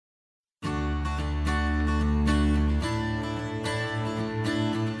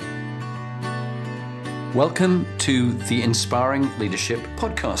Welcome to the Inspiring Leadership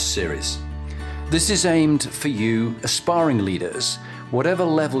podcast series. This is aimed for you aspiring leaders, whatever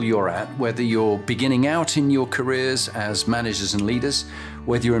level you're at, whether you're beginning out in your careers as managers and leaders,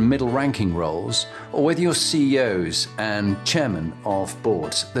 whether you're in middle ranking roles, or whether you're CEOs and chairmen of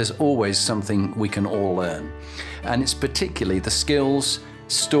boards. There's always something we can all learn. And it's particularly the skills,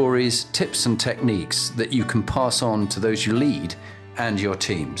 stories, tips and techniques that you can pass on to those you lead and your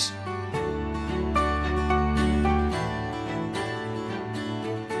teams.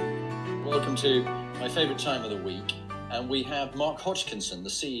 Welcome to my favourite time of the week, and we have Mark Hodgkinson, the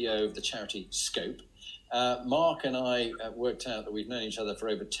CEO of the charity Scope. Mark and I worked out that we've known each other for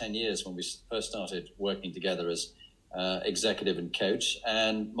over 10 years when we first started working together as executive and coach,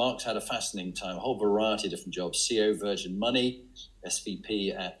 and Mark's had a fascinating time, a whole variety of different jobs: CEO Virgin Money,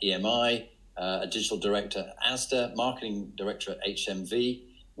 SVP at EMI, a digital director at Asda, marketing director at HMV,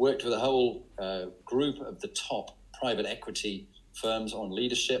 worked with a whole group of the top private equity firms on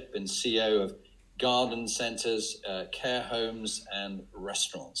leadership, been CEO of garden centres, care homes and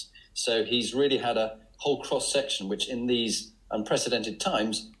restaurants. So he's really had a whole cross-section, which in these unprecedented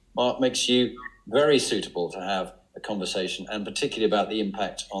times, Mark, makes you very suitable to have a conversation, and particularly about the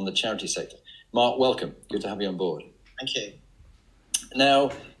impact on the charity sector. Mark, welcome. Good to have you on board. Thank you.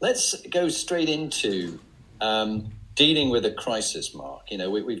 Now, let's go straight into dealing with a crisis, Mark. You know,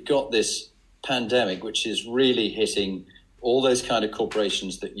 we've got this pandemic, which is really hitting all those kind of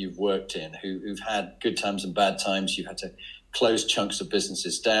corporations that you've worked in, who've had good times and bad times. You've had to close chunks of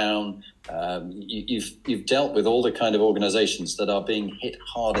businesses down. You've dealt with all the kind of organizations that are being hit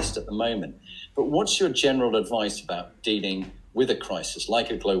hardest at the moment. But what's your general advice about dealing with a crisis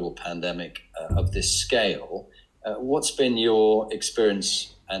like a global pandemic of this scale? What's been your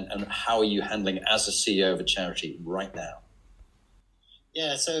experience and how are you handling it as a CEO of a charity right now?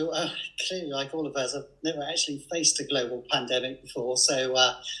 Yeah, so clearly, like all of us, I've never actually faced a global pandemic before, so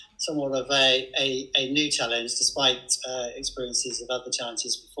somewhat of a new challenge, despite experiences of other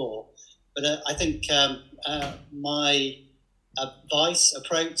challenges before. But I think my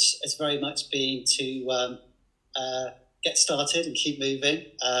approach has very much been to get started and keep moving.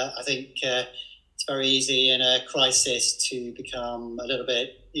 I think it's very easy in a crisis to become a little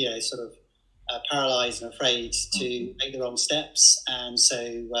bit, sort of paralysed and afraid to make the wrong steps, and so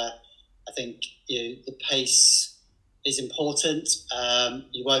I think the pace is important.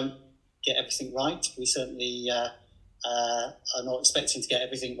 You won't get everything right. We certainly are not expecting to get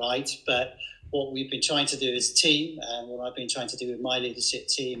everything right, but what we've been trying to do as a team, and what I've been trying to do with my leadership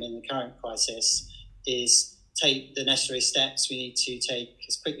team in the current crisis, is take the necessary steps we need to take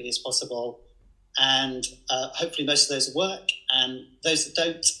as quickly as possible, and hopefully most of those will work, and those that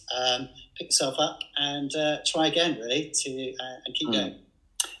don't, pick yourself up and try again, really, and keep going.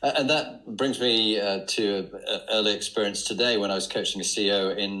 And that brings me to an early experience today when I was coaching a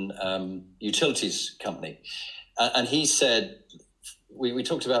CEO in utilities company. And he said, we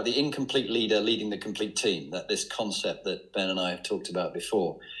talked about the incomplete leader leading the complete team, that this concept that Ben and I have talked about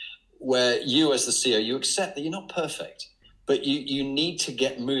before, where you as the CEO, you accept that you're not perfect, but you need to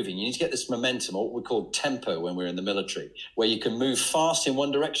get moving. You need to get this momentum, or what we call tempo when we're in the military, where you can move fast in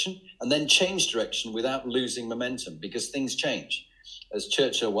one direction and then change direction without losing momentum, because things change. As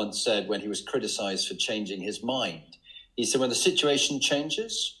Churchill once said when he was criticized for changing his mind, he said, when the situation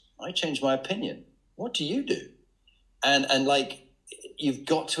changes, I change my opinion. What do you do? And you've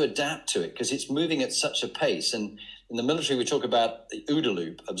got to adapt to it because it's moving at such a pace. And in the military, we talk about the OODA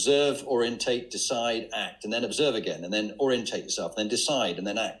loop: observe, orientate, decide, act, and then observe again, and then orientate yourself, and then decide, and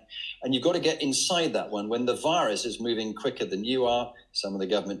then act. And you've got to get inside that one when the virus is moving quicker than you are, some of the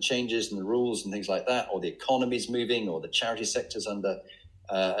government changes and the rules and things like that, or the economy's moving, or the charity sector's under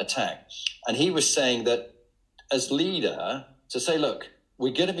attack. And he was saying that as leader, to say, look,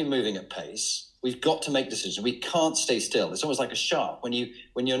 we're going to be moving at pace. We've got to make decisions. We can't stay still. It's almost like a shark. When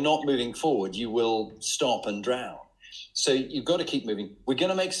you're not moving forward, you will stop and drown. So you've got to keep moving. We're going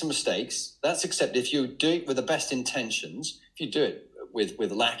to make some mistakes. That's accepted. If you do it with the best intentions, if you do it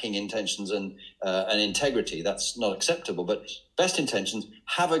with lacking intentions and integrity, that's not acceptable. But best intentions,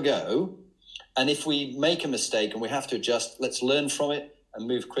 have a go. And if we make a mistake and we have to adjust, let's learn from it and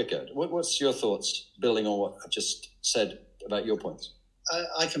move quicker. What's your thoughts, building on what I've just said about your points?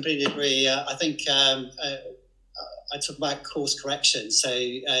 I completely agree. I think I talk about course correction. So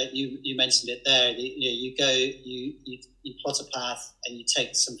you mentioned it there. You plot a path and you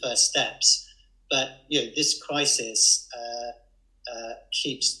take some first steps. But this crisis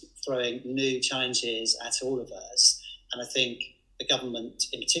keeps throwing new challenges at all of us, and I think the government,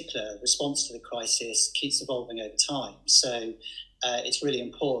 in particular, response to the crisis keeps evolving over time. So it's really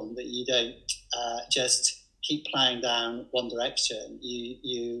important that you don't just keep ploughing down one direction.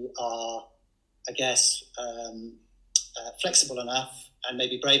 You are, I guess, flexible enough and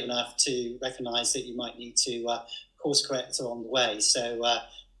maybe brave enough to recognise that you might need to course correct along the way. So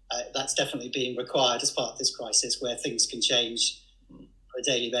that's definitely being required as part of this crisis, where things can change on a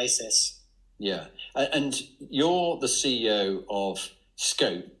daily basis. Yeah, and you're the CEO of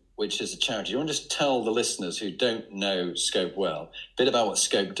Scope, which is a charity. You want to just tell the listeners who don't know Scope well a bit about what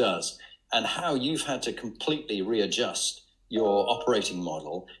Scope does and how you've had to completely readjust your operating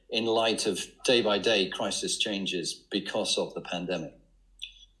model in light of day-by-day crisis changes because of the pandemic.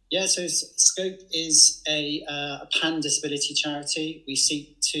 Yeah, so Scope is a pan-disability charity. We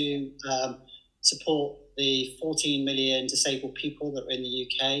seek to support the 14 million disabled people that are in the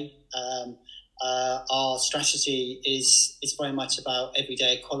UK. Our strategy is very much about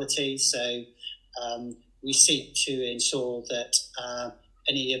everyday equality. So we seek to ensure that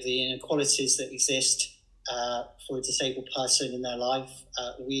any of the inequalities that exist for a disabled person in their life,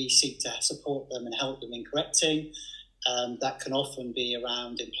 we seek to support them and help them in correcting. That can often be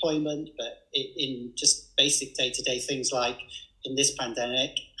around employment, but in just basic day-to-day things like, in this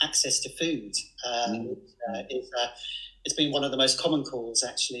pandemic, access to food. It's been one of the most common calls,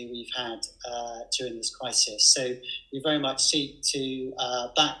 actually, we've had during this crisis. So we very much seek to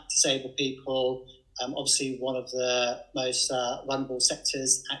back disabled people. Obviously, one of the most vulnerable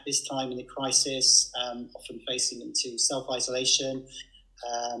sectors at this time in the crisis, often facing into self-isolation,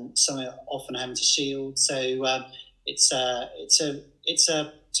 some are often having to shield. So it's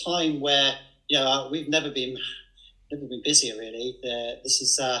a time where we've never been busier, really.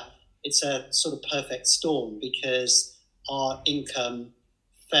 It's a sort of perfect storm, because our income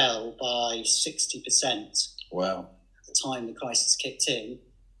fell by 60%. Wow! At the time the crisis kicked in,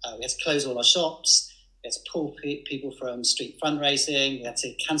 we had to close all our shops. We had to pull people from street fundraising. We had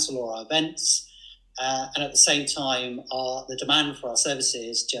to cancel all our events, and at the same time, the demand for our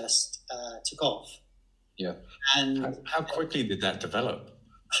services just took off. Yeah. And how quickly did that develop?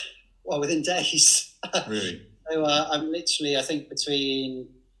 Well, within days. Really? So I'm literally, I think, between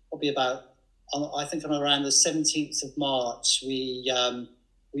probably about, I think on around the 17th of March, we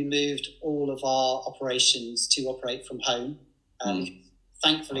moved all of our operations to operate from home.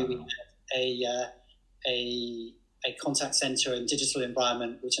 Thankfully, we had a contact centre and digital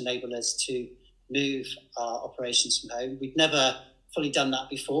environment which enabled us to move our operations from home. We'd never fully done that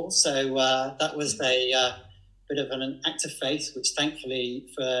before, so that was a bit of an act of faith, which thankfully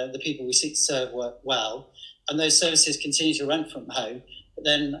for the people we seek to serve worked well, and those services continue to run from home. But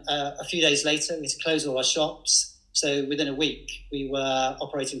then a few days later, we had to close all our shops, so within a week we were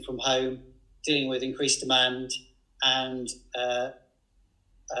operating from home, dealing with increased demand, and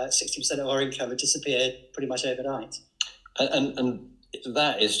 60% of our income had disappeared pretty much overnight. And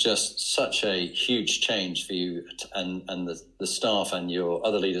that is just such a huge change for you and the staff and your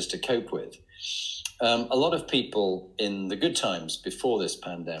other leaders to cope with. A lot of people in the good times before this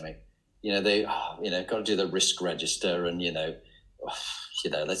pandemic, they got to do the risk register and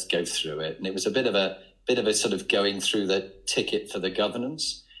let's go through it. And it was a bit of a sort of going through the ticket for the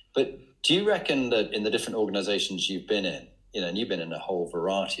governance. But do you reckon that in the different organisations you've been in, and you've been in a whole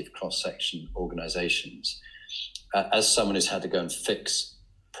variety of cross-section organisations, as someone who's had to go and fix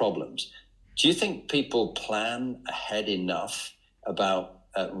problems, do you think people plan ahead enough about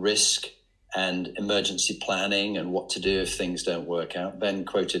risk and emergency planning and what to do if things don't work out? Ben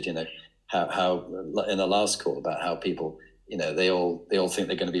quoted, how in the last call about how people, they all think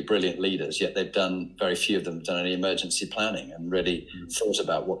they're going to be brilliant leaders, yet very few of them have done any emergency planning and really thought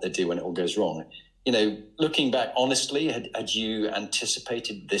about what they do when it all goes wrong. Looking back honestly, had you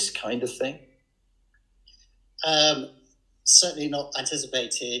anticipated this kind of thing? Certainly not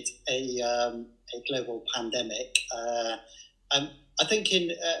anticipated a global pandemic. I think in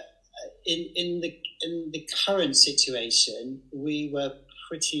the current situation, we were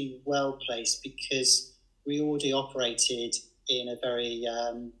pretty well placed because we already operated in a very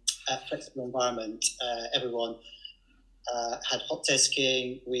flexible environment. Everyone had hot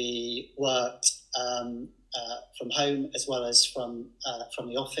desking. We worked from home as well as from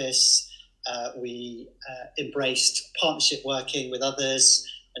the office. We embraced partnership working with others,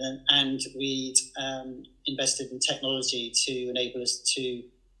 and we'd invested in technology to enable us to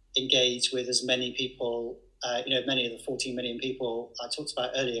engage with as many people, many of the 14 million people I talked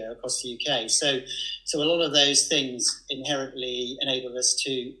about earlier across the UK. So a lot of those things inherently enable us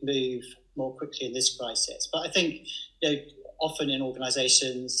to move more quickly in this crisis. But I think, often in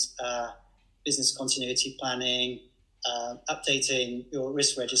organisations, business continuity planning, updating your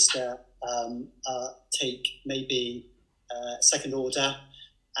risk register take maybe second order.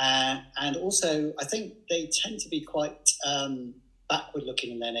 And also, I think they tend to be quite backward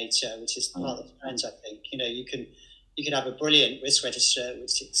looking in their nature, which is part of the challenge, I think. You could have a brilliant risk register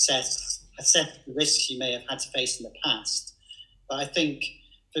which assess the risks you may have had to face in the past. But I think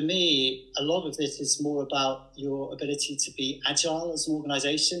for me, a lot of this is more about your ability to be agile as an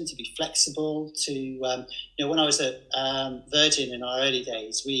organization, to be flexible, to, when I was at Virgin in our early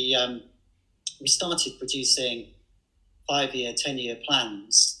days, we started producing 5-year, 10-year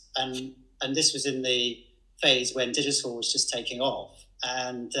plans. And this was in the phase when digital was just taking off.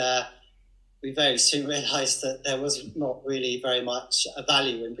 And we very soon realized that there was not really very much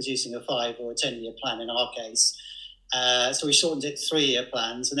value in producing a 5 or a 10-year plan in our case. So we shortened it to 3-year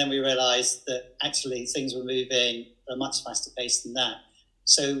plans. And then we realized that actually things were moving at a much faster pace than that.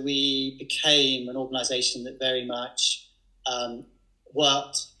 So we became an organization that very much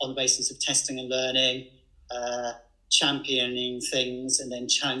worked on the basis of testing and learning, championing things and then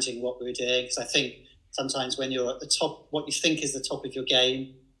challenging what we were doing. Because I think sometimes when you're at the top, what you think is the top of your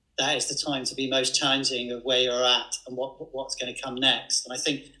game, that is the time to be most challenging of where you're at and what's going to come next. And I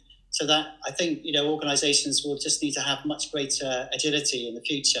think organizations will just need to have much greater agility in the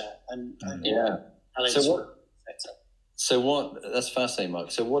future. So what? That's fascinating, Mark.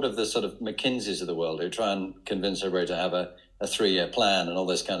 So what of the sort of McKinseys of the world who try and convince everybody to have a 3-year plan and all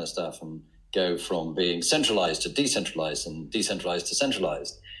this kind of stuff and go from being centralized to decentralized and decentralized to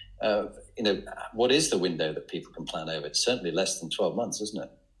centralized? What is the window that people can plan over? It's certainly less than 12 months, isn't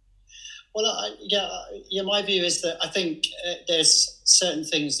it? Well, my view is that I think there's certain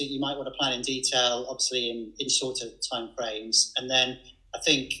things that you might want to plan in detail, obviously in shorter time frames. And then I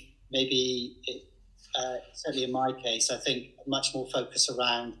think maybe, certainly in my case, I think much more focus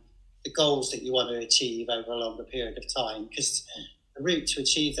around the goals that you want to achieve over a longer period of time, because the route to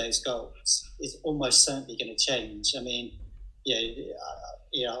achieve those goals is almost certainly going to change. I mean,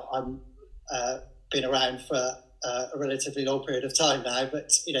 I'm been around for a relatively long period of time now,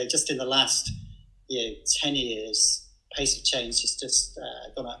 but just in the last 10 years, pace of change has just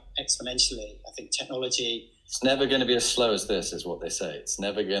gone up exponentially. I think technology. It's never going to be as slow as this, is what they say. It's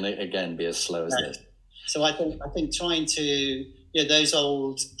never going to again be as slow as this. So I think trying to those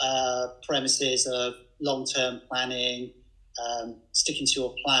old premises of long-term planning, sticking to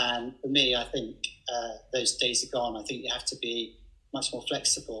your plan. For me, I think those days are gone. I think you have to be much more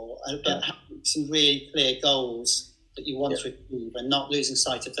flexible, but having some really clear goals that you want to achieve and not losing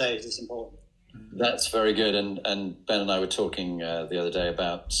sight of those is important. That's very good. And Ben and I were talking the other day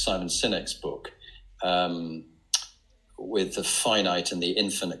about Simon Sinek's book, with the finite and the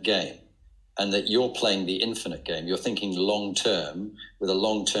infinite game, and that you're playing the infinite game. You're thinking long-term with a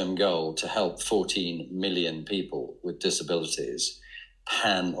long-term goal to help 14 million people with disabilities,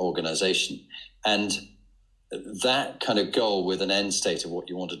 pan-organization. And that kind of goal with an end state of what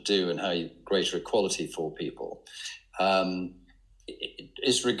you want to do and how you greater equality for people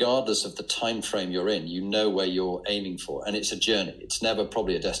is regardless of the time frame you're in. You know where you're aiming for, and it's a journey. It's never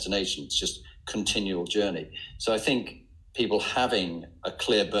probably a destination. It's just continual journey. So I think people having a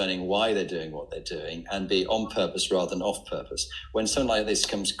clear burning why they're doing what they're doing and be on purpose rather than off purpose. When something like this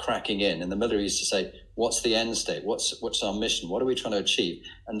comes cracking in the Miller used to say, what's the end state? What's our mission? What are we trying to achieve?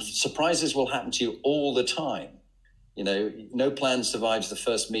 And surprises will happen to you all the time. No plan survives the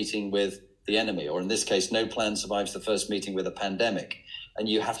first meeting with the enemy, or in this case, no plan survives the first meeting with a pandemic. And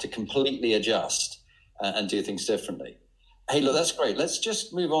you have to completely adjust and do things differently. Hey, look, that's great. Let's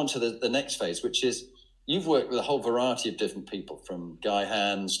just move on to the next phase, which is you've worked with a whole variety of different people, from Guy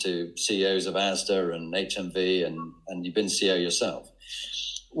Hands to CEOs of Asda and HMV, and you've been CEO yourself.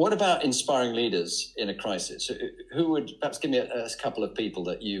 What about inspiring leaders in a crisis? Who would perhaps give me a couple of people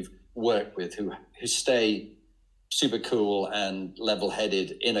that you've worked with who stay super cool and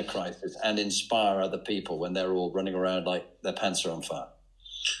level-headed in a crisis and inspire other people when they're all running around like their pants are on fire?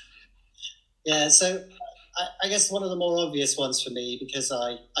 Yeah, so I guess one of the more obvious ones for me, because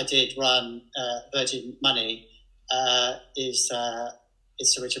I did run Virgin Money, is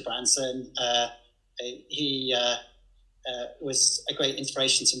Sir Richard Branson. He was a great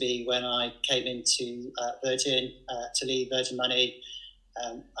inspiration to me when I came into Virgin to lead Virgin Money.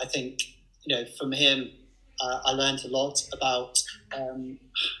 I think from him I learned a lot about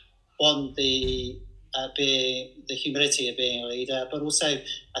being the humility of being a leader, but also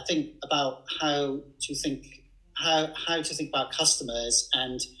I think about how to think about customers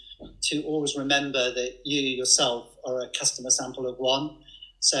and to always remember that you yourself are a customer sample of one.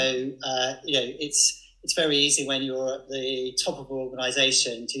 So it's very easy when you're at the top of an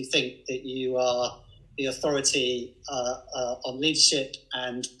organization to think that you are the authority on leadership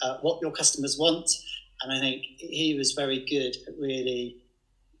and what your customers want. And I think he was very good at really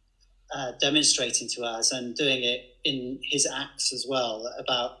demonstrating to us and doing it in his acts as well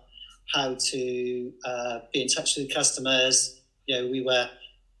about how to be in touch with customers. We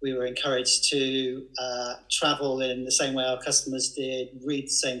were encouraged to travel in the same way our customers did, read the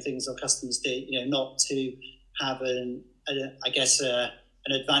same things our customers did. Not to have an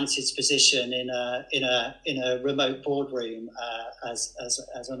advantaged position in a remote boardroom as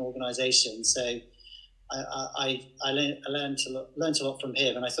an organisation. So I learned a lot from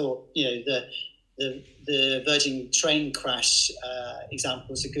him, and I thought the Virgin train crash example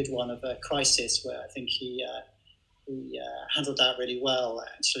was a good one of a crisis where I think he handled that really well,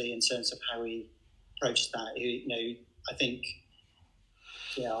 actually, in terms of how he approached that. I think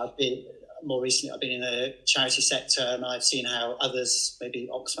I've been in the charity sector, and I've seen how others, maybe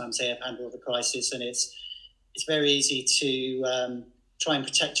Oxfam, say, have handled the crisis, and it's very easy to try and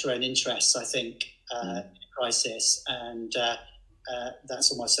protect your own interests, I think, in a crisis, and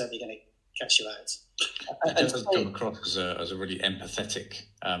that's almost certainly going to catch you out. It does come across as a really empathetic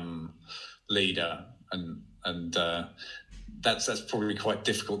leader, and that's probably quite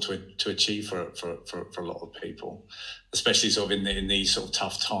difficult to achieve for a lot of people, especially sort of in these sort of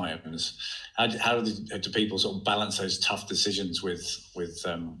tough times. How do people sort of balance those tough decisions with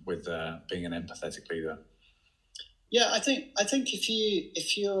being an empathetic leader? Yeah, I think if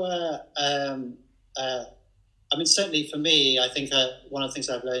you're certainly for me, I think one of the things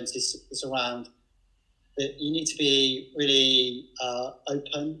I've learned is around that you need to be really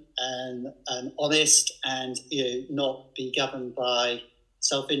open and honest, and not be governed by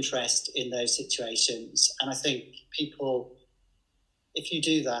self-interest in those situations. And I think people, if you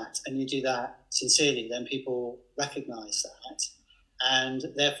do that and you do that sincerely, then people recognise that, and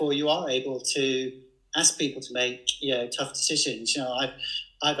therefore you are able to ask people to make tough decisions.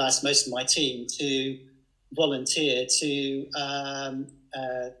 I've asked most of my team to volunteer to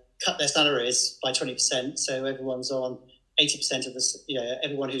cut their salaries by 20%, so everyone's on 80% of the.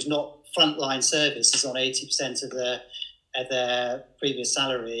 Everyone who's not frontline service is on 80% of their previous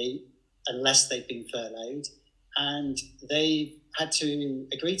salary, unless they've been furloughed, and they had to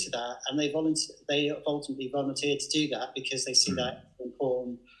agree to that, and they ultimately volunteered to do that because they see that as an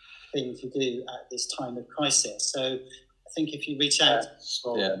important thing to do at this time of crisis. So I think if you reach out,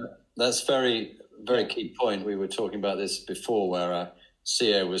 that's very, very key point. We were talking about this before, where our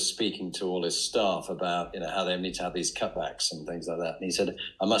CEO was speaking to all his staff about how they need to have these cutbacks and things like that. And he said,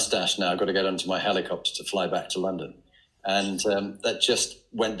 "I must dash now. I've got to get onto my helicopter to fly back to London." And that just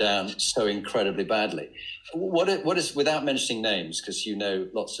went down so incredibly badly. What is, without mentioning names, because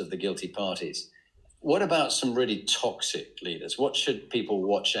lots of the guilty parties, what about some really toxic leaders? What should people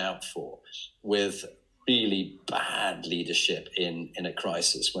watch out for with really bad leadership in a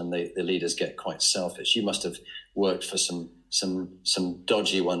crisis, when the leaders get quite selfish? You must have worked for some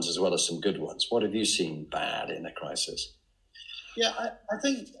dodgy ones as well as some good ones. What have you seen bad in a crisis? Yeah, I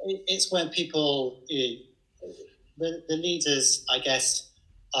think it's when people, the leaders, I guess,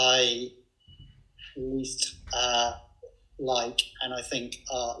 I least like, and I think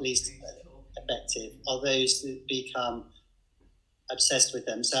are least effective, are those that become obsessed with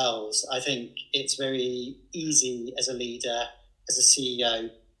themselves. I think it's very easy as a leader, as a CEO,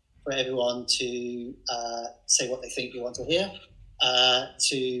 for everyone to say what they think you want to hear,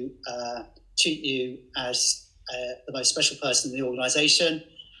 to treat you as the most special person in the organisation.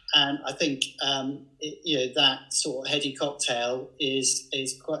 And I think that sort of heady cocktail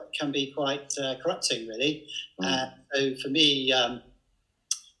can be quite corrupting, really. So for me,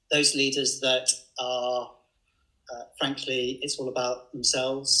 those leaders that are, frankly, it's all about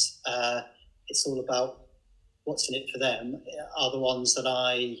themselves, it's all about what's in it for them, are the ones that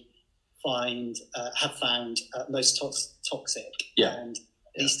I have found most toxic and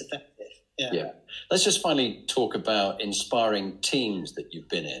least effective. Yeah. Let's just finally talk about inspiring teams that you've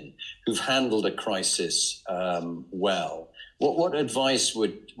been in who've handled a crisis well. What advice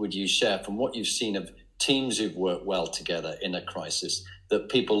would you share from what you've seen of teams who've worked well together in a crisis that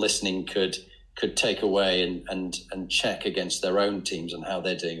people listening could take away and check against their own teams and how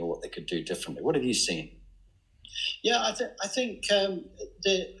they're doing or what they could do differently? What have you seen? Yeah, I think I've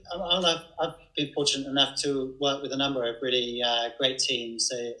been fortunate enough to work with a number of really great teams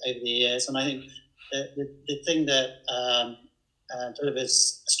over the years, and I think the thing that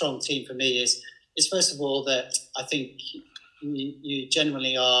delivers a strong team for me is first of all that I think you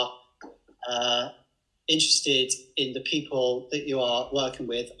generally are interested in the people that you are working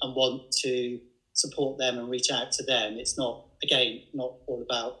with and want to support them and reach out to them. It's not all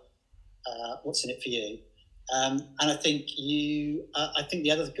about what's in it for you. And I think I think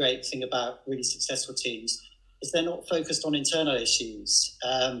the other great thing about really successful teams is they're not focused on internal issues.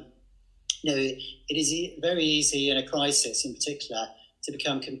 It is very easy in a crisis, in particular, to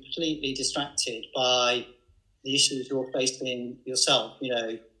become completely distracted by the issues you're facing yourself.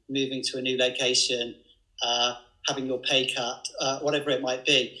 Moving to a new location, having your pay cut, whatever it might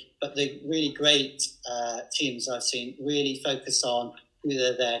be. But the really great teams I've seen really focus on who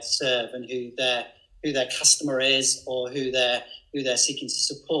they're there to serve and who their customer is, or who they're seeking to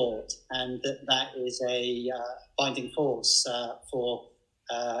support, and that is a binding force for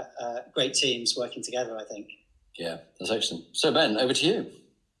great teams working together, I think. Yeah, that's excellent. So Ben, over to you.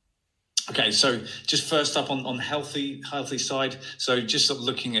 Okay, so just first up on healthy side. So just sort of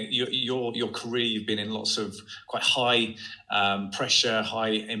looking at your career, you've been in lots of quite high pressure, high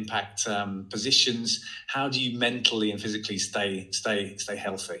impact positions. How do you mentally and physically stay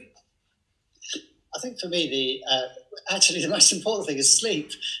healthy? I think for me, the most important thing is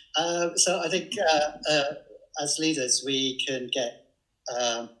sleep. So I think as leaders, we can get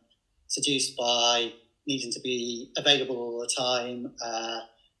seduced by needing to be available all the time,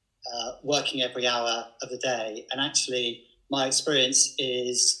 working every hour of the day. And actually, my experience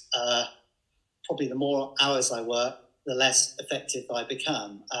is probably the more hours I work, the less effective I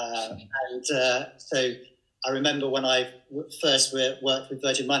become. So I remember when I first worked with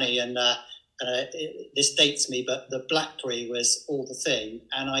Virgin Money, and this dates me, but the BlackBerry was all the thing.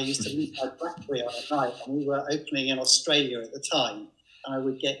 And I used to leave my BlackBerry on at night, and we were opening in Australia at the time. And I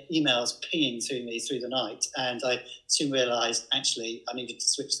would get emails pinging to me through the night. And I soon realised, actually, I needed to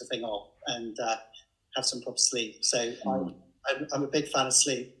switch the thing off and have some proper sleep. So I'm a big fan of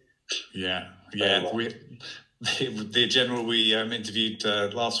sleep. Yeah. The general we interviewed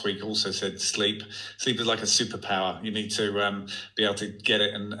last week also said sleep is like a superpower. You need to be able to get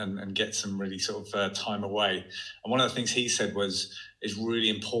it and get some really sort of time away. And one of the things he said was it's really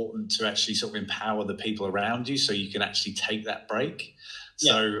important to actually sort of empower the people around you so you can actually take that break.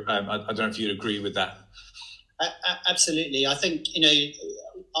 Yeah. So I don't know if you'd agree with that. Absolutely. I think,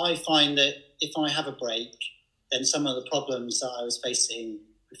 I find that if I have a break, then some of the problems that I was facing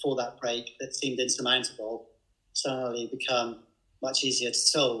before that break that seemed insurmountable suddenly become much easier to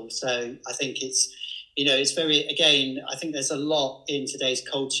solve. So I think it's very, again, I think there's a lot in today's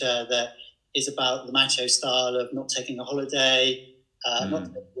culture that is about the macho style of not taking a holiday, not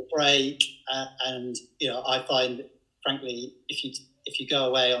taking a break. And I find, frankly, if you go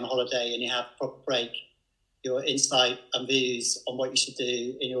away on holiday and you have a proper break, your insight and views on what you should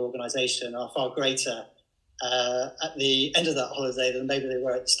do in your organisation are far greater at the end of that holiday than maybe they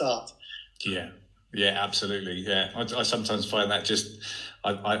were at the start. Yeah, absolutely. Yeah, I sometimes find that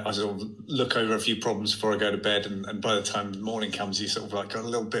I sort of look over a few problems before I go to bed, and by the time the morning comes, you sort of like got a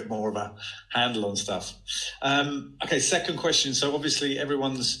little bit more of a handle on stuff. Okay, second question. So obviously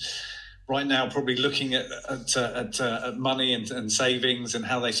everyone's right now probably looking at money and savings and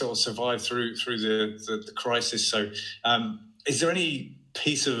how they sort of survive through the crisis. So is there any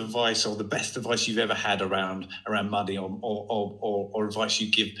piece of advice or the best advice you've ever had around money or advice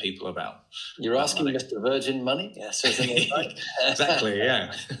you give people about? You're asking Mr. Virgin Money? Yes, isn't it? Right? Exactly,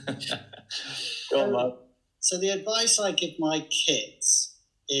 yeah. Go on, Mark. So the advice I give my kids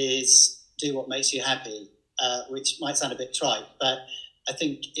is do what makes you happy, which might sound a bit trite, but I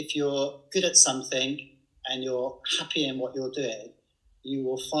think if you're good at something and you're happy in what you're doing, you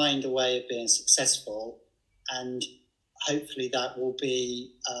will find a way of being successful, and hopefully that will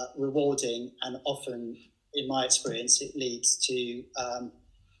be rewarding, and often, in my experience, it leads to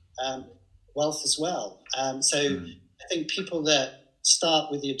wealth as well. I think people that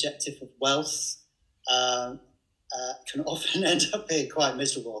start with the objective of wealth can often end up being quite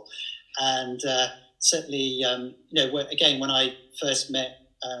miserable. And certainly, again, when I first met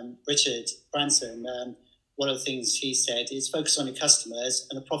Richard Branson, one of the things he said is focus on your customers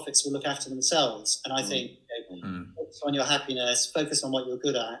and the profits will look after themselves. And I think focus on your happiness, focus on what you're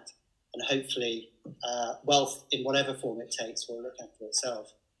good at, and hopefully wealth in whatever form it takes will look after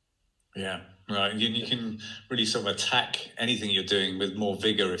itself. Yeah, right. You can really sort of attack anything you're doing with more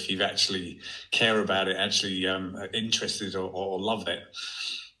vigor if you actually care about it, actually interested or love it.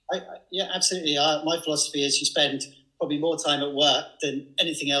 Yeah, absolutely. My philosophy is you spend probably more time at work than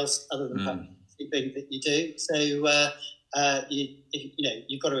anything else other than sleeping that you do. So you've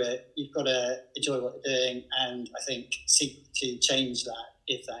got to enjoy what you're doing, and I think seek to change that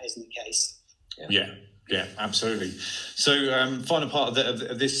if that isn't the case. Yeah, absolutely. So, final part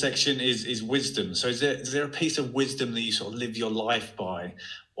of this section is wisdom. So, is there a piece of wisdom that you sort of live your life by,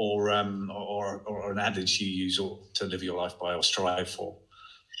 or an adage you use to live your life by or strive for?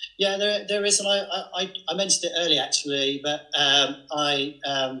 Yeah, there is, and I mentioned it earlier actually, but I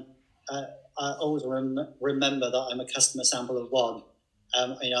always remember that I'm a customer sample of one.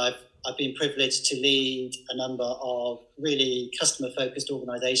 I've been privileged to lead a number of really customer-focused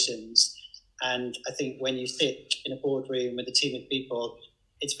organisations, and I think when you sit in a boardroom with a team of people,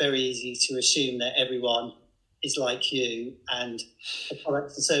 it's very easy to assume that everyone is like you, and the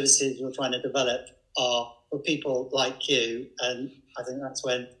products and services you're trying to develop are for people like you, and I think that's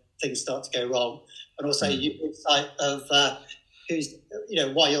when things start to go wrong. And also you lose sight of who's,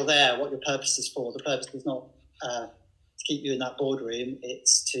 why you're there, what your purpose is for. The purpose is not to keep you in that boardroom,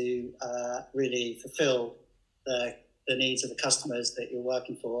 it's to really fulfill the needs of the customers that you're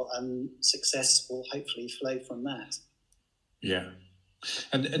working for, and success will hopefully flow from that. Yeah.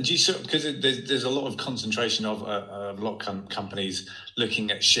 And do you sort of, because there's a lot of concentration of a lot of companies looking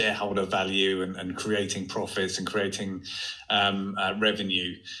at shareholder value and creating profits and creating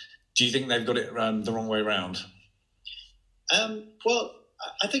revenue. Do you think they've got it the wrong way around? Well,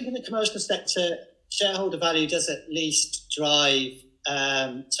 I think in the commercial sector, shareholder value does at least drive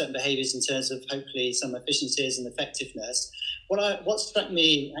certain behaviours in terms of hopefully some efficiencies and effectiveness. What struck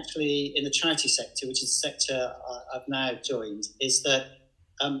me actually in the charity sector, which is the sector I've now joined, is that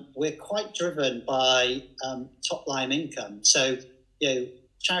we're quite driven by top line income. So,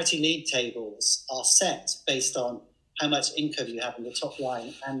 charity league tables are set based on how much income you have in the top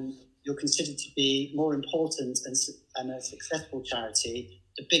line, and you're considered to be more important and a successful charity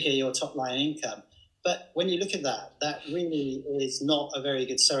the bigger your top line income. But when you look at that really is not a very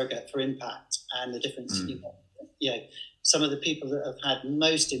good surrogate for impact and the difference. Some of the people that have had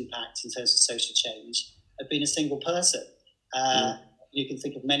most impact in terms of social change have been a single person. You can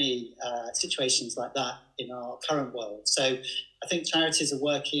think of many situations like that in our current world. So I think charities are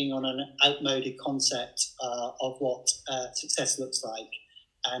working on an outmoded concept of what success looks like.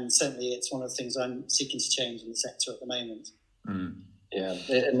 And certainly it's one of the things I'm seeking to change in the sector at the moment. Yeah,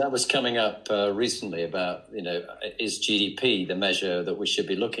 and that was coming up recently about, is GDP the measure that we should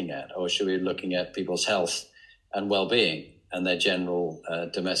be looking at, or should we be looking at people's health and well-being and their general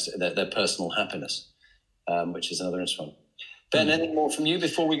domestic, their personal happiness, which is another instrument. Ben, any more from you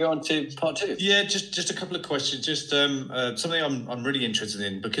before we go on to part two? Yeah, just a couple of questions. Just something I'm really interested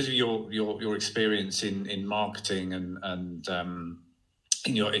in, because of your experience in marketing and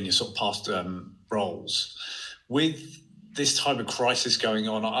in your sort of past roles, with this type of crisis going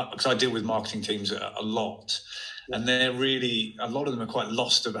on, because I deal with marketing teams a lot, and they're really, a lot of them are quite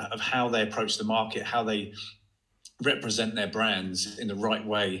lost of how they approach the market, how they represent their brands in the right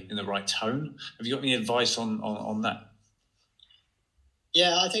way, in the right tone. Have you got any advice on that?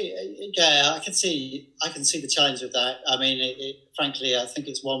 Yeah, I think I can see the challenge of that. I mean, frankly, I think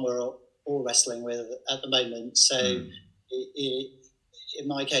it's one we're all wrestling with at the moment. So, in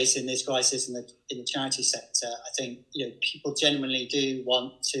my case, in this crisis in the charity sector, I think people genuinely do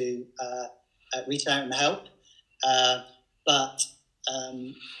want to reach out and help, but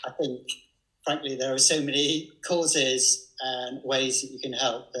I think, frankly, there are so many causes and ways that you can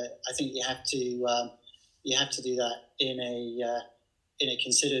help that I think you have to do that in a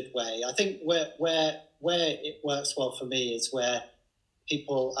considered way. I think where it works well for me is where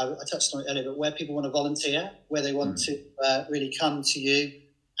people, I touched on it earlier, but where people want to volunteer, where they want to really come to you,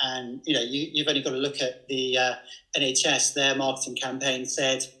 and you've only got to look at the NHS. Their marketing campaign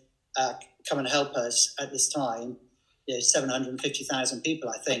said, "Come and help us at this time." 750,000 people,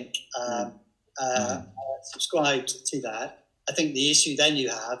 I think, subscribed to that. I think the issue then you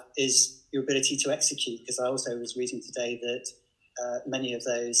have is your ability to execute, because I also was reading today that many of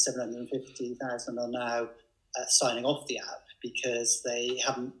those 750,000 are now signing off the app because they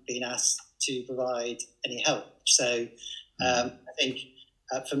haven't been asked to provide any help. So I think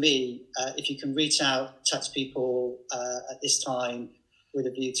for me, if you can reach out, touch people at this time with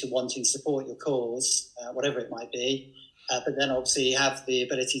a view to wanting to support your cause, whatever it might be, but then obviously have the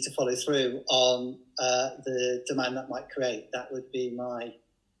ability to follow through on the demand that might create, that would be my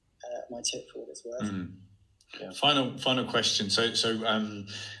tip for what it's worth. Yeah. Final question. So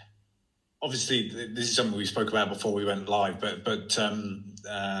obviously this is something we spoke about before we went live, but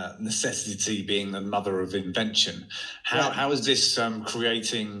necessity being the mother of invention. How is this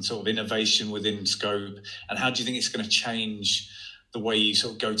creating sort of innovation within Scope, and how do you think it's going to change the way you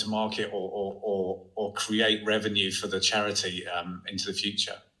sort of go to market or create revenue for the charity into the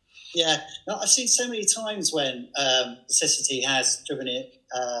future? Yeah, no, I've seen so many times when necessity has driven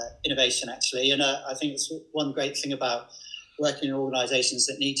innovation, actually. And I think it's one great thing about working in organisations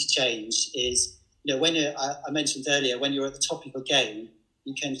that need to change is, when I mentioned earlier, when you're at the top of your game,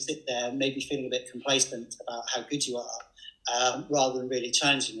 you can sit there maybe feeling a bit complacent about how good you are. rather than really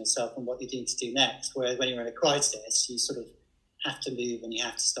challenging yourself on what you need to do next. Whereas when you're in a crisis, you sort of have to move and you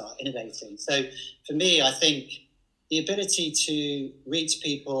have to start innovating. So for me, I think the ability to reach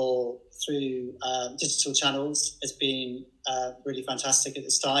people through digital channels has been really fantastic at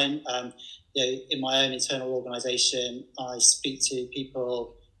this time. In my own internal organisation, I speak to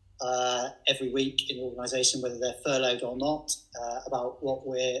people every week in the organisation, whether they're furloughed or not, about what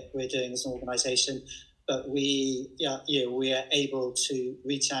we're doing as an organisation. But we are able to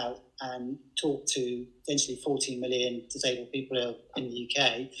reach out and talk to potentially 14 million disabled people in the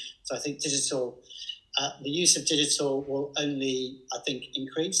UK. So I think the use of digital will only, I think,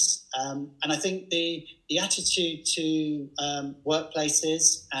 increase. And I think the attitude to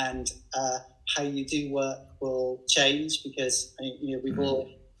workplaces and how you do work will change, because we've all,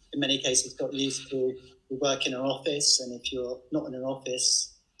 in many cases, got used to work in an office, and if you're not in an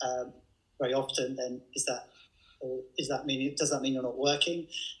office very often, then does that mean you're not working?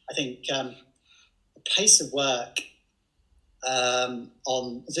 I think the pace of work on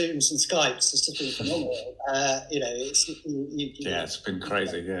Zooms and Skypes has just been phenomenal. It's been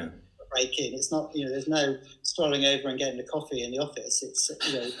crazy. Yeah, break in. It's not, there's no strolling over and getting a coffee in the office. It's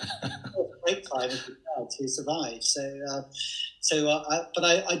break time to survive. But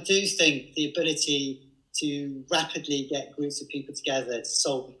I do think the ability to rapidly get groups of people together to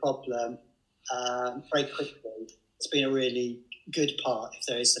solve the problem very quickly has been a really good part, if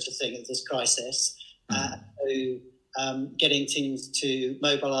there is such a thing as this crisis. Getting teams to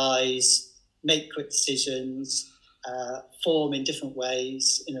mobilise, make quick decisions, form in different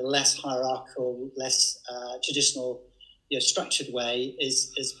ways, in a less hierarchical, less traditional, structured way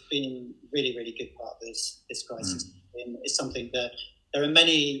has been really, really good part of this crisis. And it's something that there are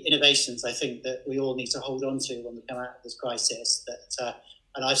many innovations, I think, that we all need to hold on to when we come out of this crisis.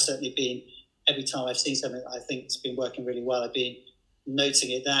 And I've certainly been, every time I've seen something that I think has been working really well, I've been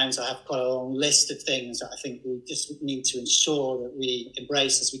noting it down. So I have quite a long list of things that I think we just need to ensure that we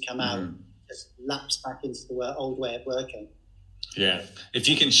embrace as we come out, just lapse back into the old way of working. Yeah, if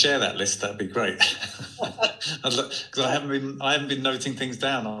you can share that list, that'd be great. Because I haven't been noting things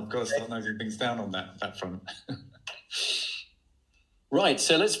down. I've got to start noting things down on that front. Right,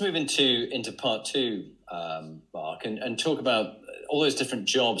 so let's move into part two, Mark, and talk about all those different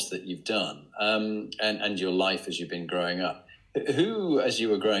jobs that you've done and your life as you've been growing up. Who, as you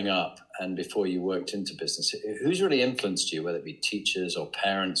were growing up and before you worked into business, who's really influenced you, whether it be teachers or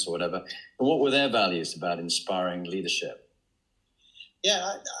parents or whatever, and what were their values about inspiring leadership?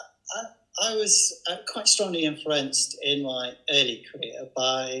 Yeah, I was quite strongly influenced in my early career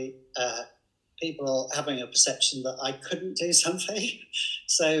by people having a perception that I couldn't do something.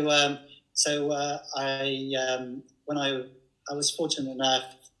 So when I was fortunate enough,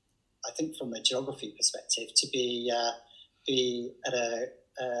 I think from a geography perspective, to be at a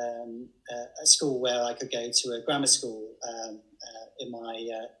school where I could go to a grammar school in my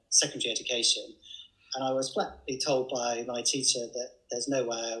secondary education. And I was flatly told by my teacher that there's no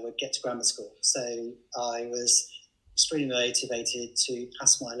way I would get to grammar school. So I was extremely motivated to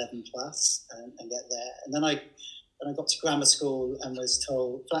pass my 11 plus and get there. And then I got to grammar school and was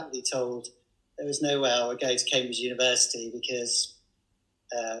flatly told there was no way I would go to Cambridge University because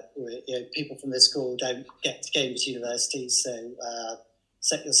people from the school don't get to Cambridge University. So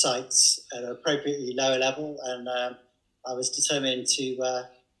set your sights at an appropriately lower level. And I was determined to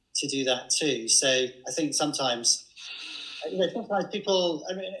do that too. So I think sometimes people,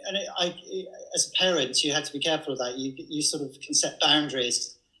 as a parent, you have to be careful of that. You sort of can set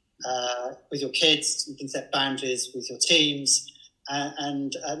boundaries with your kids, you can set boundaries with your teams,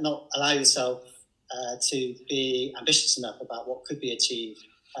 and not allow yourself to be ambitious enough about what could be achieved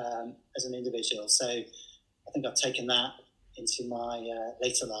as an individual. So I think I've taken that into my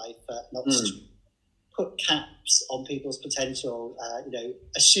later life, not to put caps on people's potential,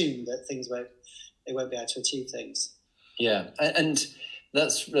 assume that they won't be able to achieve things. Yeah, and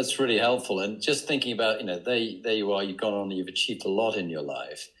that's really helpful. And just thinking about, there you are, you've gone on, you've achieved a lot in your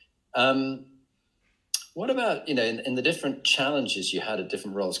life. What about, in the different challenges you had at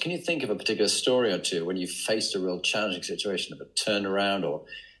different roles? Can you think of a particular story or two when you faced a real challenging situation of a turnaround or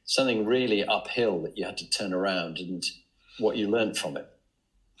something really uphill that you had to turn around and what you learned from it?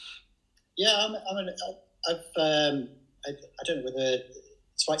 Yeah, I don't know whether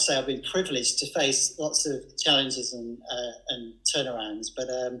it's right to say I've been privileged to face lots of challenges and turnarounds, but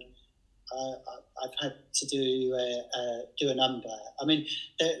I've had to do a number. I mean,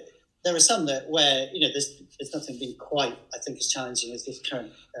 there are some where there's nothing been quite, I think, as challenging as this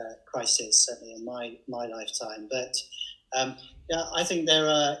current crisis, certainly in my lifetime. But I think there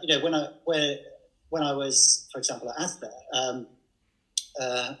are where when I was, for example, at Asda,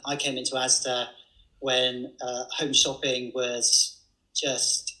 I came into Asda when home shopping was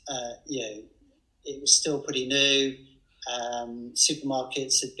just, it was still pretty new.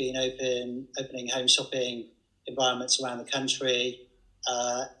 Supermarkets had been opening home shopping environments around the country.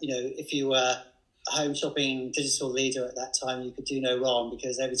 If you were a home shopping digital leader at that time, you could do no wrong,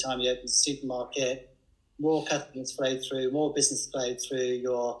 because every time you opened a supermarket, more customers flowed through, more business flowed through,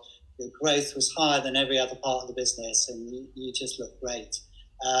 your growth was higher than every other part of the business, and you just looked great.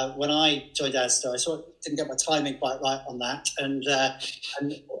 When I joined Asda, I sort of didn't get my timing quite right on that, and I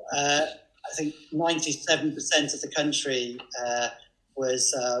think 97% of the country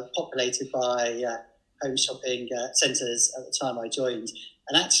was populated by home shopping centres at the time I joined.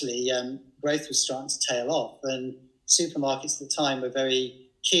 And actually, growth was starting to tail off. And supermarkets at the time were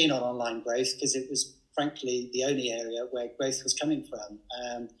very keen on online growth, because it was, frankly, the only area where growth was coming from.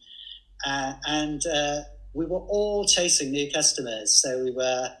 And we were all chasing new customers. So we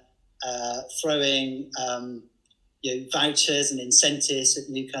were throwing vouchers and incentives at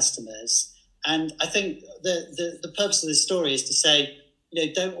new customers. And I think the purpose of this story is to say,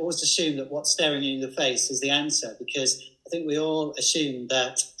 don't always assume that what's staring you in the face is the answer, because I think we all assumed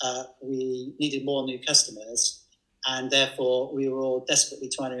that we needed more new customers, and therefore we were all desperately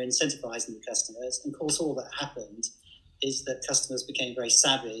trying to incentivize new customers. And of course, all that happened is that customers became very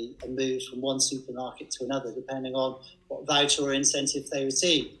savvy and moved from one supermarket to another, depending on what voucher or incentive they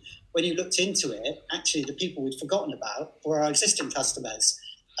received. When you looked into it, actually the people we'd forgotten about were our existing customers.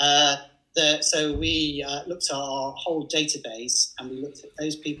 So we looked at our whole database, and we looked at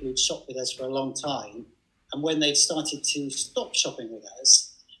those people who'd shopped with us for a long time, and when they'd started to stop shopping with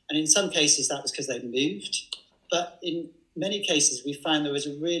us. And in some cases that was because they'd moved, but in many cases we found there was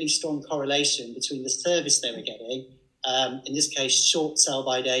a really strong correlation between the service they were getting, in this case short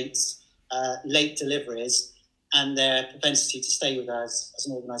sell-by dates, late deliveries, and their propensity to stay with us as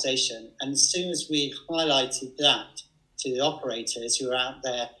an organisation. And as soon as we highlighted that to the operators who were out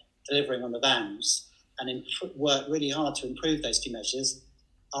there delivering on the vans, and worked really hard to improve those two measures,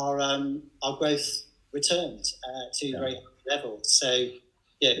 our growth returned to very high levels. So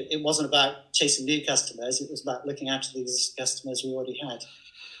it wasn't about chasing new customers; it was about looking after the existing customers we already had.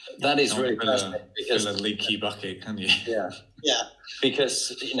 That is really fascinating, because fill a leaky bucket, can you? Yeah.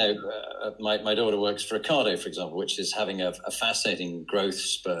 Because my daughter works for Ocado, for example, which is having a fascinating growth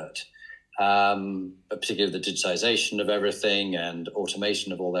spurt. Particularly the digitization of everything and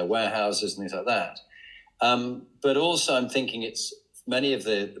automation of all their warehouses and things like that. But also I'm thinking it's many of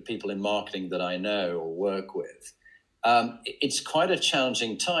the people in marketing that I know or work with, it's quite a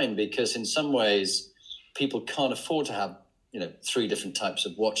challenging time, because in some ways people can't afford to have 3 different types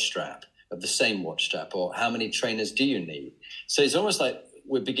of watch strap, of the same watch strap, or how many trainers do you need? So it's almost like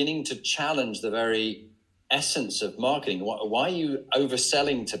we're beginning to challenge the very essence of marketing. Why are you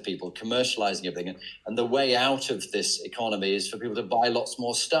overselling to people, commercializing everything? And the way out of this economy is for people to buy lots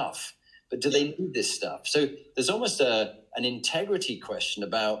more stuff. But do they need this stuff? So there's almost an integrity question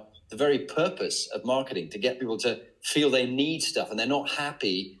about the very purpose of marketing, to get people to feel they need stuff, and they're not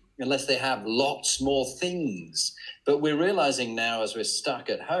happy unless they have lots more things. But we're realizing now, as we're stuck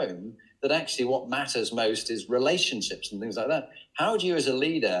at home, that actually what matters most is relationships and things like that. How do you, as a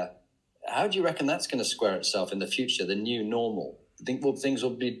leader, how do you reckon that's going to square itself in the future, the new normal? Do you think things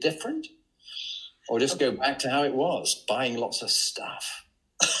will be different? Or just go back to how it was, buying lots of stuff?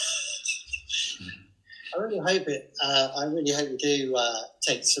 I really hope we do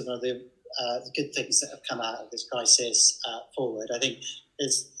take some of the good things that have come out of this crisis forward. I think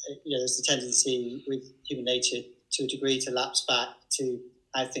there's a tendency with human nature to a degree to lapse back to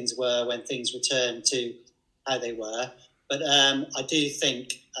how things were when things returned to how they were. But I do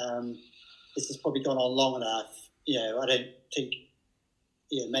think this has probably gone on long enough. I don't think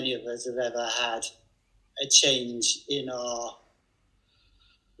many of us have ever had a change in our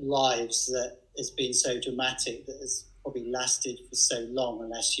lives that has been so dramatic, that has probably lasted for so long,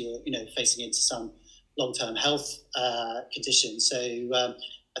 unless you're facing into some long-term health condition. So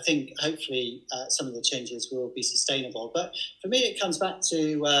I think hopefully some of the changes will be sustainable. But for me, it comes back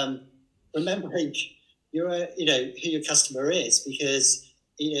to remembering who your customer is, because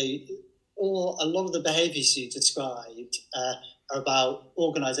a lot of the behaviours you described are about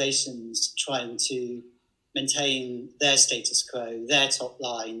organisations trying to maintain their status quo, their top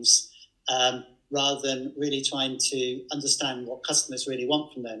lines, rather than really trying to understand what customers really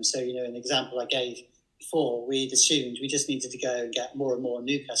want from them. So, in the example I gave before, we'd assumed we just needed to go and get more and more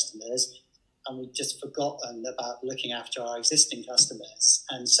new customers, and we'd just forgotten about looking after our existing customers.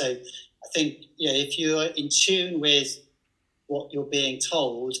 And so I think, if you're in tune with what you're being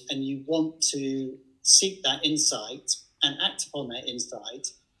told, and you want to seek that insight and act upon that insight,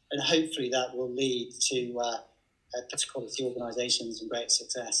 and hopefully that will lead to better quality organisations and great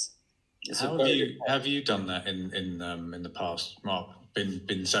success. How have you done that in the past, Mark?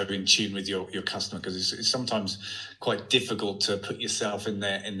 Been so in tune with your customer, because it's sometimes quite difficult to put yourself in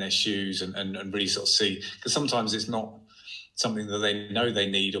their shoes and really sort of see, because sometimes it's not something that they know they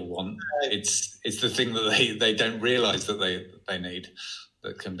need or want. It's the thing that they don't realise that they need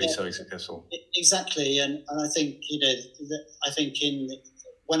that can be so successful. Exactly, and I think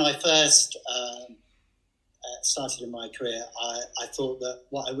when I first started in my career, I thought that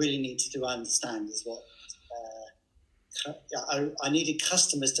what I really needed to understand is what I needed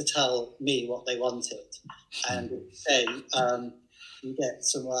customers to tell me what they wanted, and say you get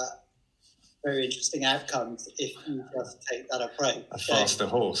some very interesting outcomes if you just take that approach. A faster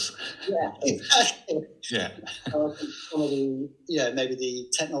horse. Yeah, exactly. Yeah. Some of the maybe the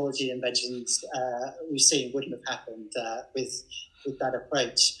technology inventions we've seen wouldn't have happened with that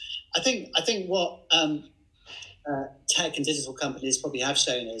approach. I think what tech and digital companies probably have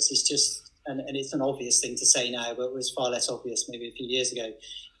shown us is just, and it's an obvious thing to say now, but it was far less obvious maybe a few years ago,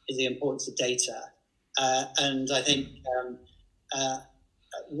 is the importance of data. And I think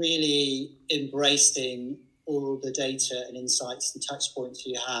really embracing all the data and insights and touch points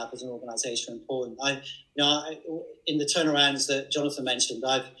you have as an organisation are important. In the turnarounds that Jonathan mentioned,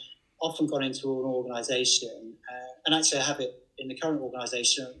 I've often gone into an organisation, and actually I have it in the current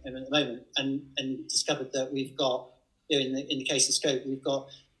organisation at the moment, and discovered that we've got, in the case of Scope, we've got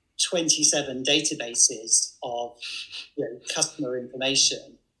 27 databases of customer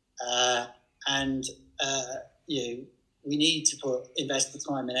information, and we need to invest the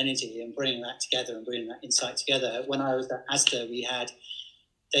time and energy in bringing that together and bringing that insight together. When I was at Asda, we had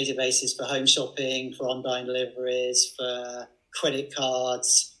databases for home shopping, for online deliveries, for credit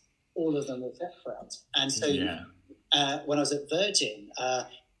cards. All of them were separate, and so when I was at Virgin,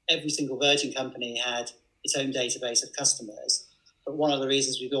 every single Virgin company had its own database of customers. But one of the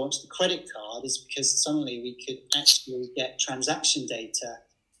reasons we launched the credit card is because suddenly we could actually get transaction data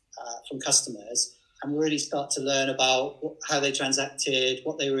from customers and really start to learn about how they transacted,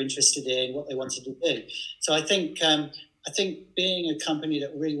 what they were interested in, what they wanted to do. So I think being a company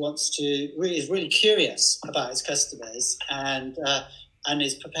that is really curious about its customers and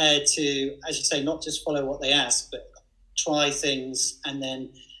is prepared to, as you say, not just follow what they ask, but try things and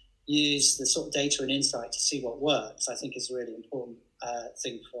then use the sort of data and insight to see what works, I think is a really important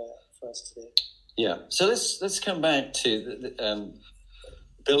thing for us to do. Yeah. So let's come back to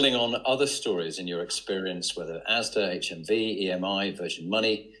building on other stories in your experience, whether Asda, HMV, EMI, Virgin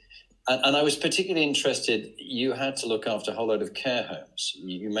Money. And I was particularly interested, you had to look after a whole load of care homes.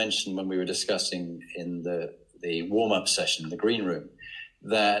 You mentioned when we were discussing in the warm-up session, the green room,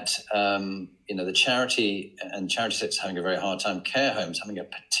 that the charity sector's having a very hard time, care homes having a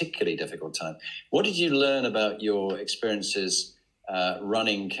particularly difficult time. What did you learn about your experiences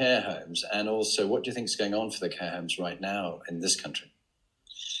running care homes, and also what do you think is going on for the care homes right now in this country?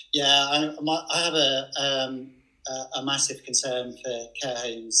 Yeah, I have a massive concern for care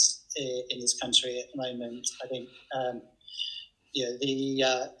homes in this country at the moment. I think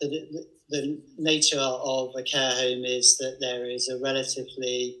the nature of a care home is that there is a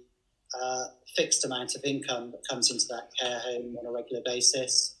relatively fixed amount of income that comes into that care home on a regular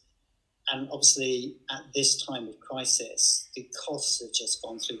basis. And obviously, at this time of crisis, the costs have just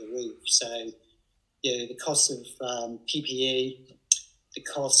gone through the roof. So, the cost of PPE, the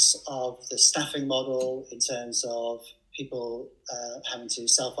costs of the staffing model in terms of people having to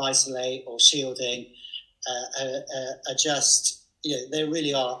self-isolate or shielding are just, they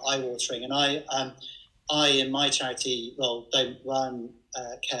really are eye-watering. And I, in my charity role, don't run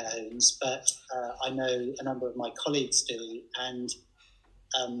care homes, but I know a number of my colleagues do, and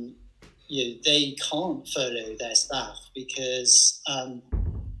they can't furlough their staff because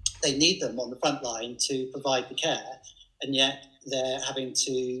they need them on the front line to provide the care, and yet they're having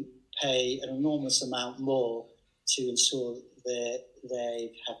to pay an enormous amount more to ensure that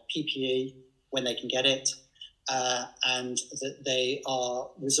they have PPE when they can get it, and that they are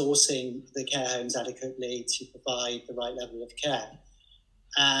resourcing the care homes adequately to provide the right level of care.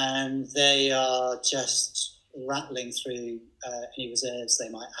 And they are just rattling through any reserves they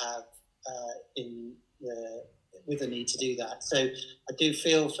might have with the need to do that. So I do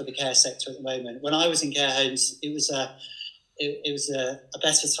feel for the care sector at the moment. When I was in care homes, it was a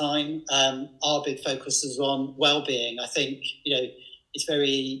better time. Our big focus was on well-being. I think it's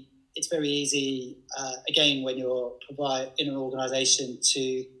very easy again when you're in an organisation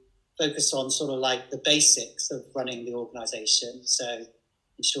to focus on sort of like the basics of running the organisation, so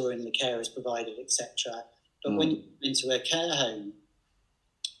ensuring the care is provided, etc. But when you go into a care home,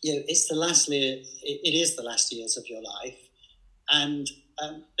 it's the last year. It is the last years of your life, and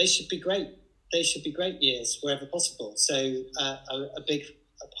they should be great. They should be great years wherever possible. So a big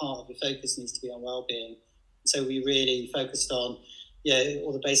part of the focus needs to be on well-being. So we really focused on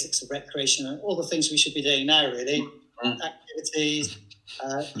all the basics of recreation and all the things we should be doing now, really. Activities,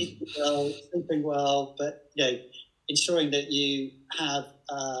 eating well, sleeping well, but ensuring that you have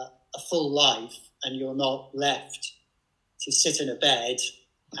a full life and you're not left to sit in a bed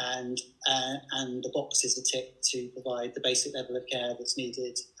and the boxes are ticked to provide the basic level of care that's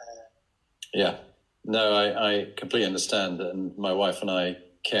needed. I completely understand, and my wife and I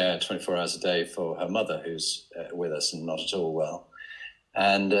care 24 hours a day for her mother, who's with us and not at all well,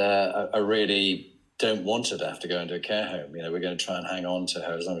 and I really don't want her to have to go into a care home. We're going to try and hang on to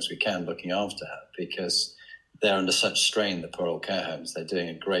her as long as we can, looking after her, because they're under such strain, the poor old care homes. They're doing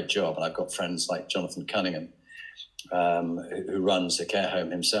a great job, and I've got friends like Jonathan Cunningham, who runs a care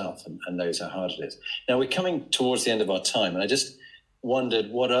home himself and knows how hard it is. Now, we're coming towards the end of our time, and I just wondered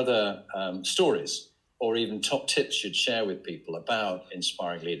what other stories or even top tips you'd share with people about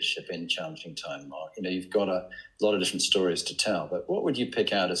inspiring leadership in challenging time, Mark. You've got a lot of different stories to tell, but what would you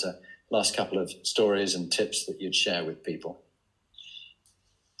pick out as a last couple of stories and tips that you'd share with people?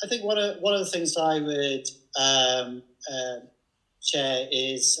 I think one of the things I would share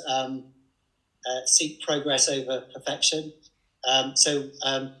is seek progress over perfection.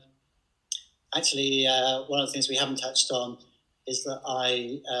 Actually, one of the things we haven't touched on is that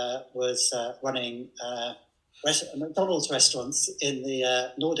I was running McDonald's restaurants in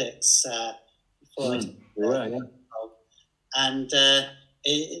the Nordics before and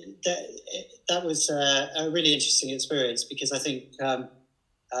that was a really interesting experience, because I think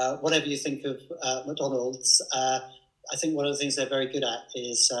whatever you think of McDonald's, I think one of the things they're very good at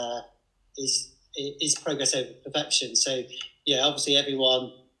is progress over perfection. So obviously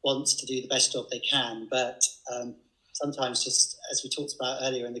everyone wants to do the best job they can, but sometimes, just as we talked about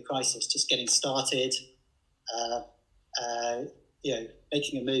earlier in the crisis, just getting started,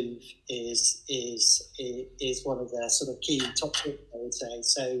 making a move is one of the sort of key top tips, I would say.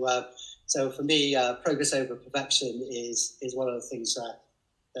 So for me, progress over perfection is one of the things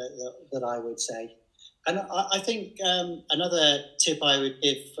that I would say. And I think another tip I would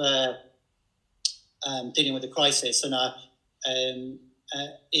give dealing with the crisis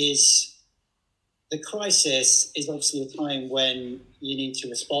is the crisis is obviously a time when you need to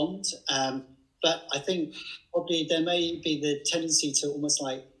respond. But I think probably there may be the tendency to almost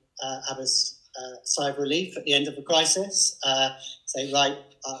like have a sigh of relief at the end of a crisis, say, right,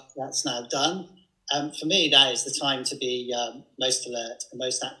 that's now done. For me, that is the time to be most alert and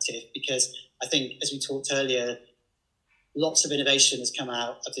most active, because I think, as we talked earlier, lots of innovation has come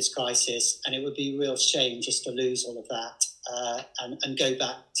out of this crisis, and it would be a real shame just to lose all of that and go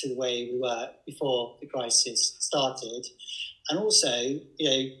back to the way we were before the crisis started. And also,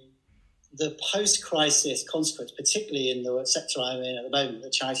 the post-crisis consequence, particularly in the sector I'm in at the moment, the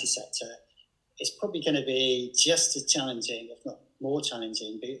charity sector, is probably going to be just as challenging, if not more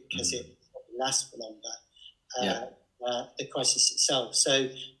challenging, because it lasts for longer, the crisis itself. So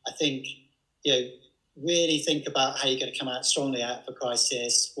I think, really think about how you're going to come out strongly out of a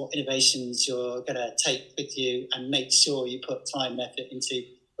crisis, what innovations you're going to take with you, and make sure you put time and effort into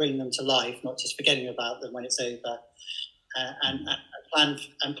bringing them to life, not just forgetting about them when it's over, and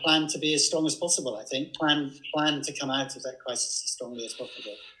plan to be as strong as possible. I think plan to come out of that crisis as strongly as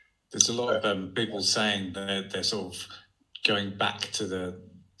possible. There's a lot of people saying that they're sort of going back to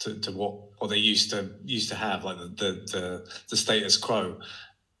what they used to have, like the status quo.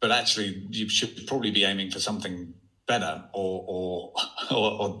 But actually, you should probably be aiming for something better, or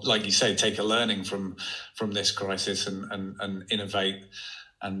like you say, take a learning from this crisis and innovate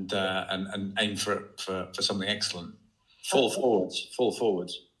and aim for something excellent. Fall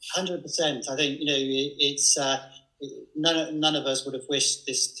forwards. 100%. I think it's none of us would have wished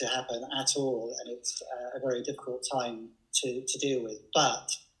this to happen at all, and it's a very difficult time to deal with. But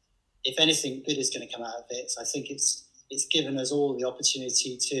if anything good is going to come out of it, I think it's given us all the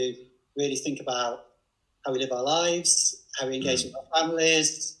opportunity to really think about how we live our lives, how we engage with our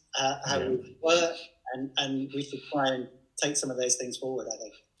families, how we work, and we should try and take some of those things forward, I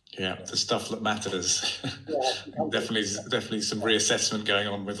think. Yeah, the stuff that matters. Definitely some reassessment going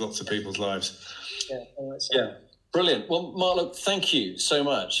on with lots of people's lives. Yeah. Brilliant. Well, Mark, thank you so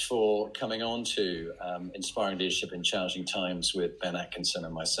much for coming on to Inspiring Leadership in Challenging Times with Ben Atkinson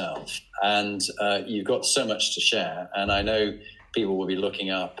and myself. And you've got so much to share. And I know people will be looking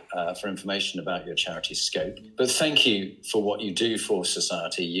up for information about your charity, Scope. But thank you for what you do for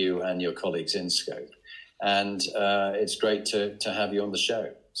society, you and your colleagues in Scope. And it's great to have you on the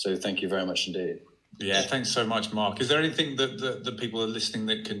show. So thank you very much indeed. Yeah, thanks so much, Mark. Is there anything that the people are listening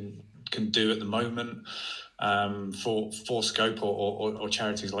that can do at the moment for Scope or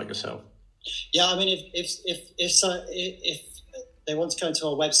charities like yourself? Yeah, I mean, if they want to go to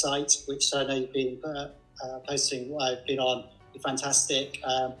our website, which I know you've been posting, I've been on, be fantastic.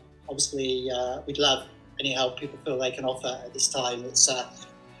 Obviously, we'd love any help people feel they can offer at this time. It's a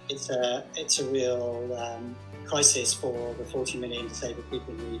real crisis for the 40 million disabled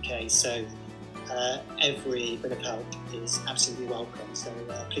people in the UK. So every bit of help is absolutely welcome. So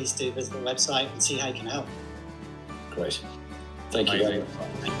please do visit the website and see how you can help. Great. Thank you very much.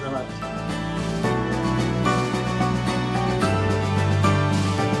 Thank you very much.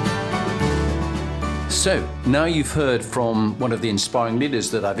 So now you've heard from one of the inspiring leaders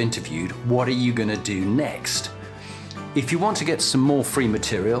that I've interviewed, what are you going to do next? If you want to get some more free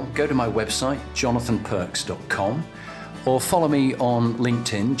material, go to my website, jonathanperks.com, or follow me on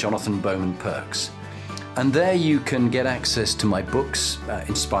LinkedIn, Jonathan Bowman Perks. And there you can get access to my books,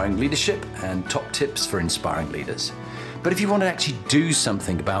 Inspiring Leadership and Top Tips for Inspiring Leaders. But if you want to actually do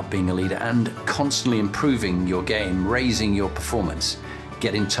something about being a leader and constantly improving your game, raising your performance,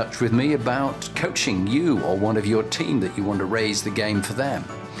 get in touch with me about coaching you or one of your team that you want to raise the game for them.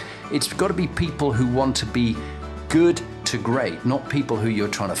 It's got to be people who want to be good to great, not people who you're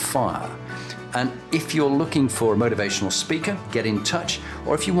trying to fire. And if you're looking for a motivational speaker, get in touch.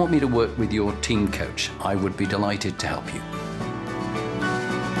 Or if you want me to work with your team coach, I would be delighted to help you.